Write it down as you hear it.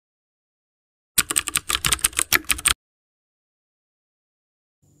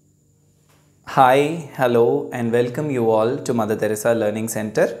Hi, hello and welcome you all to Mother Teresa Learning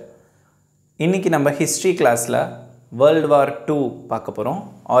Centre. இன்னைக்கு நம்ம history classல World War II பார்க்க போறோம்.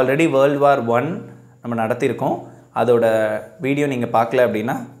 Already World War I நம்ம நடத்தியிருக்கோம். அதோட video நீங்க பார்க்கல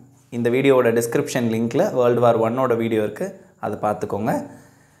அப்படினா இந்த வீடியோவோட description linkல World War I ஓட வீடியோ இருக்கு. அதை பார்த்துக்கோங்க.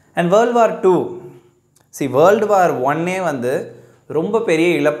 And World War II, see World War I வந்து ரொம்ப பெரிய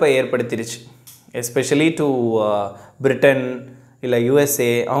இழப்பை ஏற்படுத்திருச்சு. Especially to Britain இல்ல USA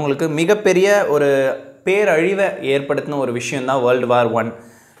அவங்களுக்கு மிகப்பெரிய ஒரு பேரழிவை ஏற்படுத்தின ஒரு விஷயம் தான் World War I.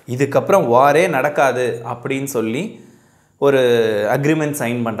 இதுக்கு அப்புறம் வாரே நடக்காது அப்படினு சொல்லி ஒரு அக்ரிமெண்ட்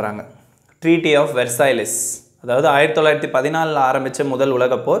சைன் பண்றாங்க. Treaty of Versailles. அதாவது 1914 ல ஆரம்பிச்ச முதல்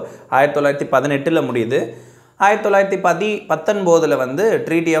உலகப் போர் 1918 ல முடியுது. 1919 ல வந்து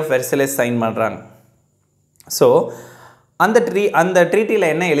Treaty of Versailles சைன் பண்றாங்க. சோ அந்த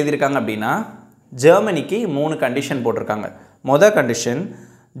ட்ரீட்டில என்ன எழுதி இருக்காங்க அப்படினா ஜெர்மனிக்கு 3 கண்டிஷன் போட்டுருக்காங்க. முதல் கண்டிஷன்,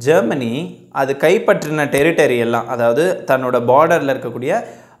 ஜெர்மனி அது கைப்பற்றின டெரிட்டரி எல்லாம், அதாவது தன்னோட பார்டரில் இருக்கக்கூடிய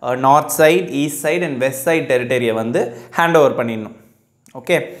north side, east side and west side டெரிட்டரியை வந்து ஹேண்ட் ஓவர் பண்ணிடணும்.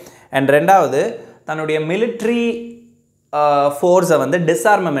 ஓகே. அண்ட் ரெண்டாவது, தன்னுடைய மிலிட்ரி ஃபோர்ஸை வந்து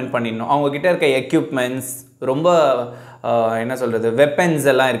டிஸ்ஆர்மமெண்ட் பண்ணிடணும். அவங்கக்கிட்ட இருக்க எக்யூப்மெண்ட்ஸ், ரொம்ப என்ன சொல்கிறது, வெப்பன்ஸ்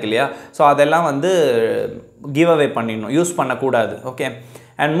எல்லாம் இருக்கு இல்லையா, ஸோ அதெல்லாம் வந்து கிவ் அவே பண்ணிடணும், யூஸ் பண்ணக்கூடாது. ஓகே.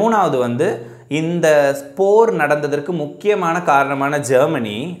 அண்ட் மூணாவது வந்து, இந்த போர் நடந்ததற்கு முக்கியமான காரணமான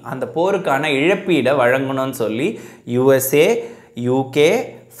ஜெர்மனி அந்த போருக்கான இழப்பீடை வழங்கணும்னு சொல்லி USA, UK,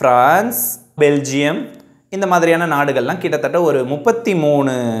 பிரான்ஸ், பெல்ஜியம் இந்த மாதிரியான நாடுகள்லாம் கிட்டத்தட்ட ஒரு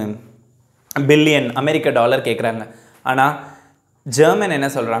 33 பில்லியன் அமெரிக்க டாலர் கேட்குறாங்க. ஆனால் ஜெர்மன் என்ன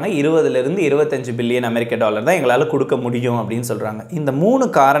சொல்கிறாங்க, 20லிருந்து 25 பில்லியன் அமெரிக்க டாலர் தான் எங்களால் கொடுக்க முடியும் அப்படின்னு சொல்கிறாங்க. இந்த 3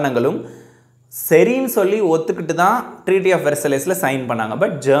 காரணங்களும் சரின்னு சொல்லி ஒத்துக்கிட்டு தான் ட்ரீட்டி ஆஃப் வெர்சைலஸ்ல சைன் பண்ணாங்க.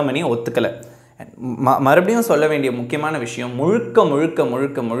 But Germany ஒத்துக்கலை. மறுபடியும் சொல்ல வேண்டிய முக்கியமான விஷயம்,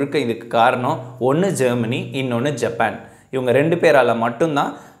 முழுக்க இதுக்கு காரணம் ஒன்று ஜெர்மனி, இன்னொன்று ஜப்பான். இவங்க 2 பேரால்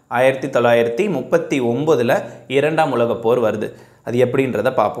மட்டும்தான் 1939ல் 2ஆம் உலகப் போர் வருது. அது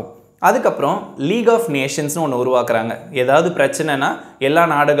எப்படின்றத பார்ப்போம். அதுக்கப்புறம் லீக் ஆஃப் நேஷன்ஸ்னு ஒன்று உருவாக்குறாங்க. ஏதாவது பிரச்சனைனா எல்லா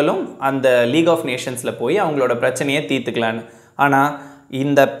நாடுகளும் அந்த லீக் ஆஃப் நேஷன்ஸில் போய் அவங்களோட பிரச்சனையை தீர்த்துக்கலான்னு. ஆனால்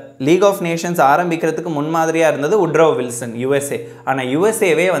இந்த லீக் ஆஃப் நேஷன்ஸ் ஆரம்பிக்கிறதுக்கு முன்மாதிரியாக இருந்தது உட்ரோ வில்சன், USA. ஆனால்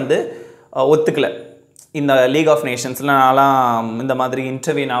USAவே வந்து ஒத்துக்கலை. இந்த லீக் ஆஃப் நேஷன்ஸ்லாம் நான்லாம் இந்த மாதிரி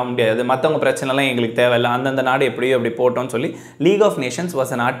இன்டர்வியூன் ஆக முடியாது, மற்றவங்க பிரச்சனைலாம் எங்களுக்கு தேவையில்லை, அந்தந்த நாடு எப்படியோ அப்படி போட்டோன்னு சொல்லி league of Nations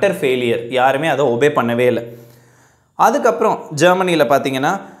was an utter failure. யாருமே அதை ஒபே பண்ணவே இல்லை. அதுக்கப்புறம் ஜெர்மனியில்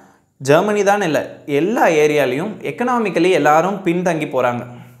பார்த்தீங்கன்னா, ஜெர்மனி தான் இல்லை, எல்லா ஏரியாலையும் எக்கனாமிக்கலி எல்லாரும் பின்தங்கி போகிறாங்க.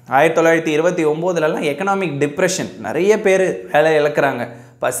 1929லலாம் எக்கனாமிக் டிப்ரெஷன், நிறைய பேர் வேலை இழக்கிறாங்க.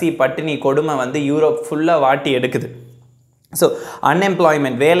 பசி பட்டினி கொடுமை வந்து யூரோப் ஃபுல்லாக வாட்டி எடுக்குது. ஸோ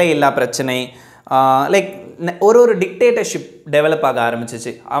அன்எம்ப்ளாய்மெண்ட், வேலை இல்லா பிரச்சனை, லைக் ஒரு டிக்டேட்டர்ஷிப் டெவலப் ஆக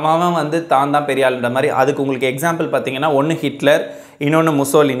ஆரம்பிச்சிச்சு. அவன் வந்து தான் பெரிய ஆளுன்ற மாதிரி. அதுக்கு உங்களுக்கு எக்ஸாம்பிள் பார்த்தீங்கன்னா, ஒன்று ஹிட்லர், இன்னொன்று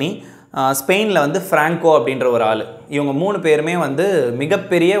முசோலினி, ஸ்பெயினில் வந்து ஃப்ராங்கோ அப்படின்ற ஒரு ஆள். இவங்க 3 பேருமே வந்து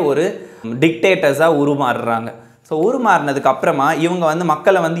மிகப்பெரிய ஒரு டிக்டேட்டர்ஸாக உருமாறுறாங்க. ஸோ உருமாறினதுக்கு அப்புறமா இவங்க வந்து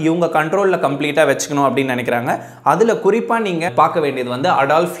மக்களை வந்து இவங்க கண்ட்ரோலில் கம்ப்ளீட்டாக வச்சுக்கணும் அப்படின்னு நினைக்கிறாங்க. அதில் குறிப்பாக நீங்கள் பார்க்க வேண்டியது வந்து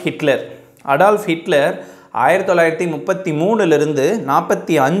அடால்ஃப் ஹிட்லர். அடால்ஃப் ஹிட்லர் 1933லிருந்து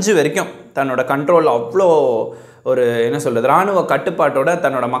 45 வரைக்கும் தன்னோட கண்ட்ரோல் அவ்வளோ ஒரு என்ன சொல்கிறது, இராணுவ கட்டுப்பாட்டோட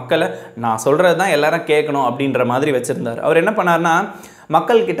தன்னோட மக்களை நான் சொல்கிறது தான் எல்லாரும் கேட்கணும் அப்படின்ற மாதிரி வச்சுருந்தார். அவர் என்ன பண்ணார்னா,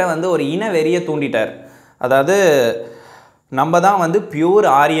 மக்கள்கிட்ட வந்து ஒரு இன வெறியை தூண்டிட்டார். அதாவது நம்ம தான் வந்து pure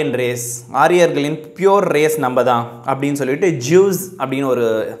Aryan race, ஆரியர்களின் pure race நம்ம தான் அப்படின்னு சொல்லிட்டு ஜூஸ் அப்படின்னு ஒரு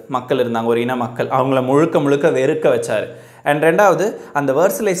மக்கள் இருந்தாங்க, ஒரு இன மக்கள். அவங்கள முழுக்க வெறுக்க வச்சார். அண்ட் ரெண்டாவது, அந்த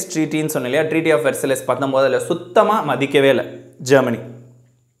வெர்சைலஸ் ட்ரீட்டின்னு சொன்ன இல்லையா, ட்ரீட்டி ஆஃப் வெர்சைலஸ் 19 சுத்தமாக மதிக்கவே இல்லை ஜெர்மனி.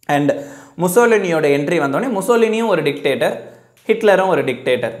 அண்ட் முசோலினியோட என்ட்ரி வந்தோடனே, முசோலினியும் ஒரு டிக்டேட்டர், ஹிட்லரும் ஒரு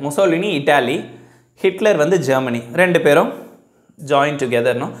டிக்டேட்டர். முசோலினி இட்டாலி, ஹிட்லர் வந்து ஜெர்மனி. 2 பேரும் join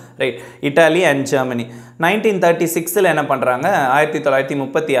டுகெதர்னோ, right, Italy and Germany. 1936ல் என்ன பண்ணுறாங்க,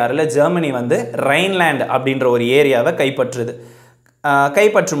 1936ல் ஜெர்மனி வந்து ரைன்லேண்ட் அப்படின்ற ஒரு ஏரியாவை கைப்பற்றுது.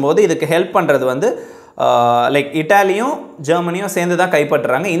 கைப்பற்றும் போது இதுக்கு ஹெல்ப் பண்ணுறது வந்து லைக் இட்டாலியும் ஜெர்மனியும் சேர்ந்து தான்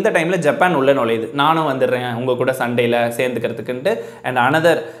கைப்பற்றுறாங்க. இந்த டைமில் ஜப்பான் உள்ள நுழையுது. நானும் வந்துடுறேன் உங்கள் கூட சண்டையில் சேர்ந்துக்கிறதுக்குன்ட்டு. And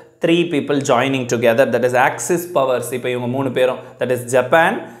another 3 people joining together, that is Axis powers. இப்போ இவங்க 3 பேரும், that is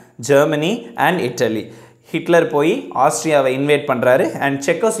Japan, Germany and idli. Hitler போய் ஆஸ்ட்ரியாவை இன்வைட் பண்ணுறாரு அண்ட்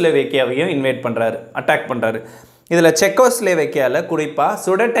செக்கோஸ்லோவேக்கியாவையும் இன்வைட் பண்ணுறாரு, அட்டாக் பண்ணுறாரு. இதில் செக்கோஸ்லோவேக்கியாவில் குறிப்பாக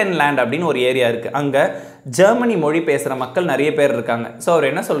சுடெட்டன் லேண்ட் அப்படின்னு ஒரு ஏரியா இருக்குது. அங்கே ஜெர்மனி மொழி பேசுகிற மக்கள் நிறைய பேர் இருக்காங்க. ஸோ அவர்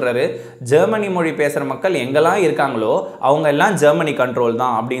என்ன சொல்கிறாரு, ஜெர்மனி மொழி பேசுகிற மக்கள் எங்கெல்லாம் இருக்காங்களோ அவங்க எல்லாம் ஜெர்மனி கண்ட்ரோல்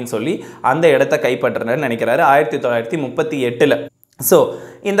தான் அப்படின்னு சொல்லி அந்த இடத்த கைப்பற்றுறேன்னு நினைக்கிறாரு 1938ல். ஸோ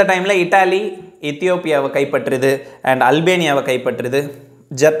இந்த டைமில் இட்டாலி எத்தியோப்பியாவை கைப்பற்றுது அண்ட் அல்பேனியாவை கைப்பற்றுது.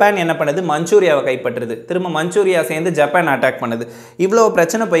 ஜப்பான் என்ன பண்ணுது, மஞ்சூரியாவை கைப்பற்றுது. திரும்ப மஞ்சூரியா சேர்ந்து ஜப்பான் அட்டாக் பண்ணுது. இவ்வளோ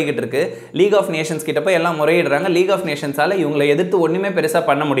பிரச்சனை போய்கிட்டு இருக்கு. லீக் ஆஃப் நேஷன்ஸ் கிட்ட போய் எல்லாம் முறையிடுறாங்க. லீக் ஆஃப் நேஷன்ஸால் இவங்களை எதிர்த்து ஒன்றுமே பெருசாக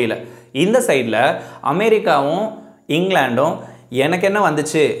பண்ண முடியல. இந்த சைடில் அமெரிக்காவும் இங்கிலாண்டும் எனக்கு என்ன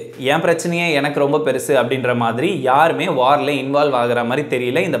வந்துச்சு, என் பிரச்சனையே எனக்கு ரொம்ப பெருசு அப்படின்ற மாதிரி யாருமே வாரில் இன்வால்வ் ஆகிற மாதிரி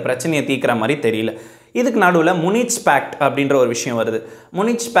தெரியல. இந்த பிரச்சனையை தீர்க்கிற மாதிரி தெரியல. இதுக்கு நடுவில் முனிச் பேக்ட் அப்படின்ற ஒரு விஷயம் வருது.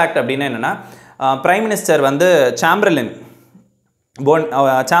 முனிச் பேக்ட் அப்படின்னா என்னென்னா, பிரைம் மினிஸ்டர் வந்து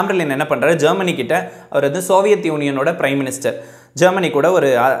சாம்பர்லின் என்ன பண்ணுறாரு, ஜெர்மனி கிட்ட அவர் வந்து சோவியத் யூனியனோட பிரைம் மினிஸ்டர், ஜெர்மனி கூட ஒரு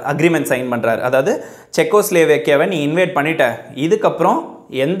அக்ரிமெண்ட் சைன் பண்ணுறாரு. அதாவது செக்கோஸ்லோவேக்கியாவை நீ இன்வைட் பண்ணிட்ட, இதுக்கப்புறம்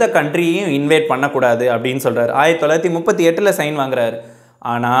எந்த கண்ட்ரியையும் இன்வைட் பண்ணக்கூடாது அப்படின்னு சொல்கிறார். 1938 சைன் வாங்குறாரு.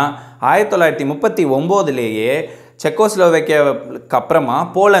 ஆனால் 1939 செக்கோஸ்லோவேக்கியாவுக்கு அப்புறமா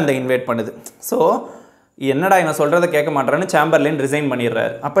போலந்தை இன்வைட் பண்ணுது. ஸோ என்னடா இவன் சொல்கிறத கேட்க மாட்டான்னு சாம்பர்லின் ரிசைன்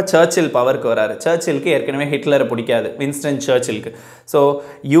பண்ணிடுறாரு. அப்போ சர்ச்சில் பவருக்கு வராரு. சர்ச்சிலுக்கு ஏற்கனவே ஹிட்லரை பிடிக்காது, Winston சர்ச்சிலுக்கு. So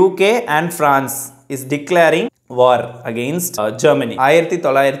UK and France is declaring war against Germany.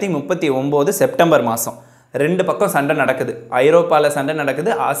 1939 September மாதம் 2 பக்கம் சண்டை நடக்குது. ஐரோப்பாவில் சண்டை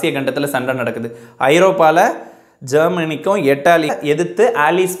நடக்குது, ஆசிய கண்டத்தில் சண்டை நடக்குது. ஐரோப்பாவில் ஜெர்மனிக்கும் இட்டாலி எதிர்த்து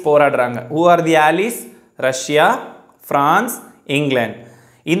ஆலிஸ் போராடுறாங்க. Who are the Alice? Russia, France, England.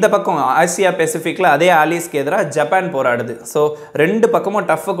 இந்த பக்கம் ஆசியா பெசிஃபிக்கில் அதே ஆலிஸ்க்கு எதிராக ஜப்பான் போராடுது. ஸோ 2 பக்கமும்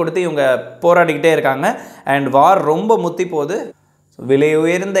டஃப்பை கொடுத்து இவங்க போராடிக்கிட்டே இருக்காங்க. அண்ட் வார் ரொம்ப முத்தி போகுது. விலை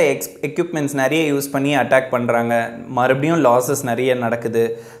உயர்ந்த எக்யூப்மெண்ட்ஸ் நிறைய யூஸ் பண்ணி அட்டாக் பண்ணுறாங்க. மறுபடியும் லாஸஸ் நிறைய நடக்குது.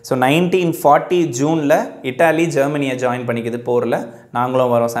 ஸோ 1940 ஜூனில் இட்டாலி ஜெர்மனியை ஜாயின் பண்ணிக்குது போரில்.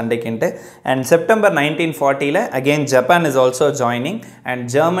 நாங்களும் வரோம் சண்டைக்குன்ட்டு. And September 1940 again Japan is also joining. And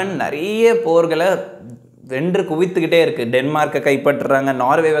German நிறைய போர்களை வென்று குவித்துக்கிட்டே இருக்குது. டென்மார்க்கை கைப்பற்றுறாங்க,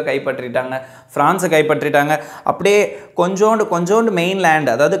 நார்வேவை கைப்பற்றிட்டாங்க, ஃப்ரான்ஸை கைப்பற்றிட்டாங்க. அப்படியே கொஞ்சோண்டு மெயின்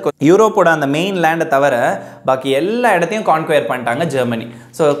லேண்ட், அதாவது யூரோப்போட அந்த மெயின் லேண்டை தவிர பாக்கி எல்லா இடத்தையும் கான்குயர் பண்ணிட்டாங்க ஜெர்மனி.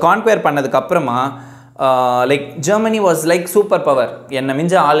 ஸோ கான்குயர் பண்ணதுக்கப்புறமா like Germany was like super power, என்னை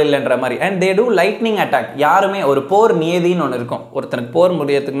மிஞ்ச ஆள் இல்லைன்ற மாதிரி. And they do lightning attack. யாருமே ஒரு போர் நியதின்னு ஒன்று இருக்கும். ஒருத்தனுக்கு போர்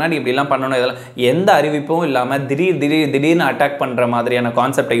முடியறதுக்கு முன்னாடி இப்படிலாம் பண்ணணும், இதெல்லாம் எந்த அறிவிப்பும் இல்லாமல் திடீர்னு அட்டாக் பண்ணுற மாதிரியான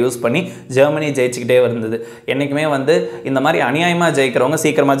கான்செப்டை யூஸ் பண்ணி ஜெர்மனி ஜெயிச்சுக்கிட்டே இருந்தது. என்றைக்குமே வந்து இந்த மாதிரி அநியாயமாக ஜெயிக்கிறவங்க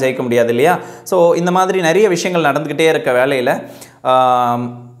சீக்கிரமாக ஜெயிக்க முடியாது இல்லையா? ஸோ இந்த மாதிரி நிறைய விஷயங்கள் நடந்துக்கிட்டே இருக்க வேலையில்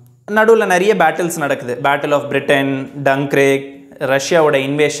நடுவில் நிறைய பேட்டில்ஸ் நடக்குது. பேட்டில் ஆஃப் பிரிட்டன், டங்க்ரேக், ரஷ்யாவோட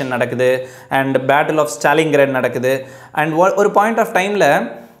இன்வேஷன் நடக்குது. அண்ட் பேட்டில் ஆஃப் ஸ்டாலின்கிராட் நடக்குது. அண்ட் ஒரு பாயிண்ட் ஆஃப் டைமில்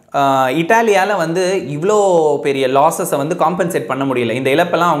இட்டாலியால் வந்து இவ்வளோ பெரிய லாஸஸை வந்து காம்பன்சேட் பண்ண முடியல. இந்த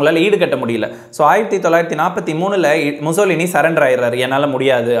இழப்பெல்லாம் அவங்களால ஈடுகட்ட முடியல. ஸோ 1943 முசோலினி சரண்டர் ஆயிடுறாரு, என்னால்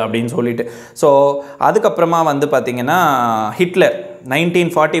முடியாது அப்படின்னு சொல்லிட்டு. ஸோ அதுக்கப்புறமா வந்து பார்த்திங்கன்னா ஹிட்லர்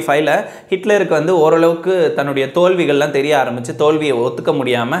 1945 ஹிட்லருக்கு வந்து ஓரளவுக்கு தன்னுடைய தோல்விகள்லாம் தெரிய ஆரம்பித்து தோல்வியை ஒத்துக்க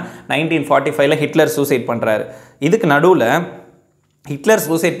முடியாமல் 1945 ஹிட்லர் சூசைட் பண்ணுறாரு. இதுக்கு நடுவில் ஹிட்லர்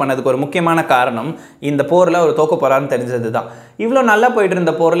சூசைட் பண்ணதுக்கு ஒரு முக்கியமான காரணம் இந்த போரில் அவர் தோக்க போகிறாருன்னு தெரிஞ்சது தான். இவ்வளோ நல்லா போயிட்டு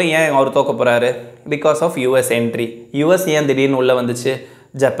இருந்த போரில் ஏன் அவர் தோக்க போகிறாரு? Because of US entry. US ஏன் திடீர்னு உள்ளே வந்துச்சு?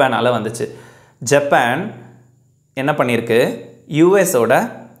 ஜப்பானால் வந்துச்சு. ஜப்பான் என்ன பண்ணியிருக்கு, யூஎஸோட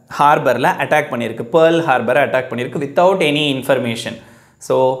ஹார்பரில் அட்டாக் பண்ணியிருக்கு. பேர்ல் ஹார்பரை அட்டாக் பண்ணியிருக்கு வித்தவுட் எனி இன்ஃபர்மேஷன்.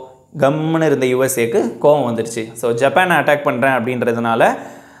 ஸோ கம்முன்னு இருந்த யூஎஸ்ஏக்கு கோவம் வந்துருச்சு. ஸோ ஜப்பானை அட்டாக் பண்ணுறேன் அப்படின்றதுனால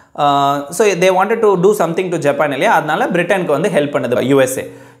so they wanted to do something to Japan இல்லையா? அதனால பிரிட்டனுக்கு வந்து ஹெல்ப் பண்ணுது யூஎஸ்ஏ.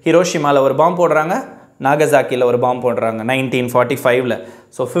 ஹிரோஷிமாவில் ஒரு பாம்பு போடுறாங்க, நாகசாக்கியில் ஒரு பாம்பு போடுறாங்க 1945.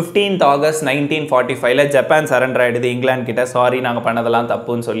 So 15th August 1945 Japan surrender ஆகிடுது இங்கிலாந்து கிட்ட. சாரி, நாங்கள் பண்ணதெல்லாம்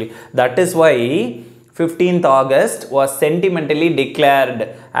தப்புன்னு சொல்லி. That is why 15th August was sentimentally declared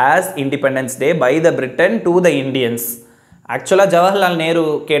as Independence Day by the Britain to the Indians. ஆக்சுவலாக Jawaharlal Nehru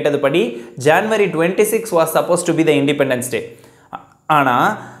கேட்டதுபடி January 26 was supposed to be the Independence Day. ஆனால்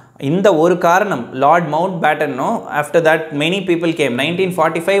இந்த ஒரு காரணம், Lord mount பேட்டனோ, after that many people came.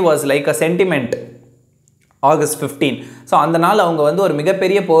 1945 was like a sentiment. August 15. So அந்த நாள் அவங்க வந்து ஒரு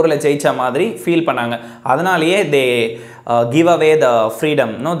மிகப்பெரிய போரில் ஜெயிச்ச மாதிரி ஃபீல் பண்ணாங்க. அதனாலேயே தே give away the freedom.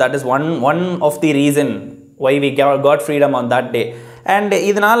 No, that is one of the reason why we got freedom on that day. And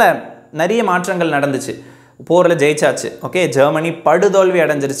இதனால் நிறைய மாற்றங்கள் நடந்துச்சு. போரில் ஜெயிச்சாச்சு. ஓகே, ஜெர்மனி படுதோல்வி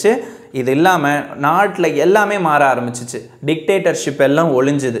அடைஞ்சிருச்சு. இது இல்லாமல் நாட்டில் எல்லாமே மாற ஆரம்பிச்சிச்சு. டிக்டேட்டர்ஷிப் எல்லாம்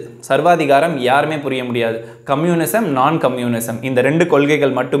ஒழிஞ்சுது. சர்வாதிகாரம் யாருமே புரிய முடியாது. கம்யூனிசம், நான் கம்யூனிசம், இந்த 2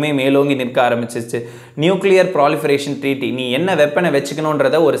 கொள்கைகள் மட்டுமே மேலோங்கி நிற்க ஆரம்பிச்சிச்சு. நியூக்ளியர் ப்ராலிஃபரேஷன் ட்ரீட்டி, நீ என்ன வெப்பனை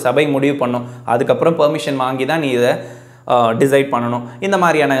வச்சுக்கணுன்றத ஒரு சபை முடிவு பண்ணும். அதுக்கப்புறம் பெர்மிஷன் வாங்கி தான் நீ இதை டிசைட் பண்ணணும். இந்த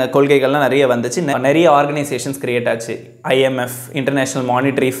மாதிரியான கொள்கைகள்லாம் நிறைய வந்துச்சு. நிறைய ஆர்கனைசேஷன்ஸ் கிரியேட் ஆச்சு. IMF, international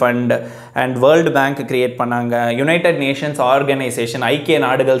monetary fund and world bank create பண்ணாங்க. யுனைடெட் நேஷன்ஸ் ஆர்கனைசேஷன், ஐக்கிய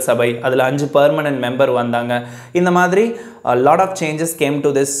நாடுகள் சபை, அதில் 5 பெர்மனன்ட் மெம்பர் வந்தாங்க. இந்த மாதிரி lot of changes came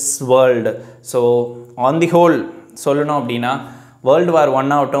to this world. So on the whole சொல்லணும் அப்படின்னா வேர்ல்டு வார்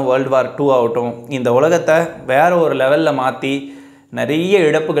 1 ஆகட்டும் வேர்ல்டு வார் 2 ஆகட்டும் இந்த உலகத்தை வேறு ஒரு லெவலில் மாற்றி நிறைய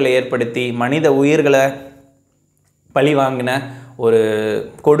இழப்புகளை ஏற்படுத்தி மனித உயிர்களை பழி வாங்கின ஒரு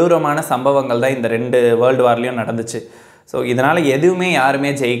கொடூரமான சம்பவங்கள் தான் இந்த 2 வேர்ல்டு வார்லேயும் நடந்துச்சு. ஸோ இதனால் எதுவுமே யாருமே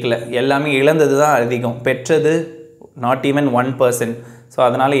ஜெயிக்கலை, எல்லாமே இழந்தது தான் அதிகம், பெற்றது நாட் ஈவன் 1%. ஸோ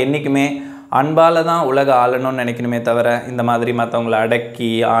அதனால் என்றைக்குமே அன்பால் தான் உலக ஆளணும்னு நினைக்கணுமே தவிர இந்த மாதிரி மற்றவங்களை அடக்கி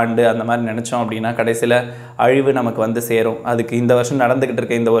ஆண்டு அந்த மாதிரி நினச்சோம் அப்படின்னா கடைசியில் அழிவு நமக்கு வந்து சேரும். அதுக்கு இந்த வருஷம் நடந்துக்கிட்டு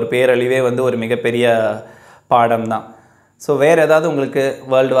இருக்க இந்த ஒரு பேரழிவே வந்து ஒரு மிகப்பெரிய பாடம் தான். ஸோ வேறு ஏதாவது உங்களுக்கு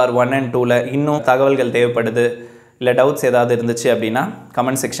வேர்ல்டு வார் 1 and 2ல் இன்னும் தகவல்கள் தேவைப்படுது, இல்லை டவுட்ஸ் ஏதாவது இருந்துச்சு அப்படின்னா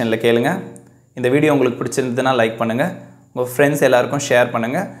கமெண்ட் செக்ஷனில் கேளுங்க. இந்த வீடியோ உங்களுக்கு பிடிச்சிருந்ததுன்னா லைக் பண்ணுங்கள், உங்கள் ஃப்ரெண்ட்ஸ் எல்லாருக்கும் ஷேர்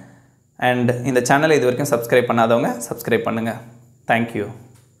பண்ணுங்கள். அண்ட் இந்த சேனலை இது வரைக்கும் சப்ஸ்கிரைப் பண்ணாதவங்க சப்ஸ்கிரைப் பண்ணுங்கள். தேங்க்யூ.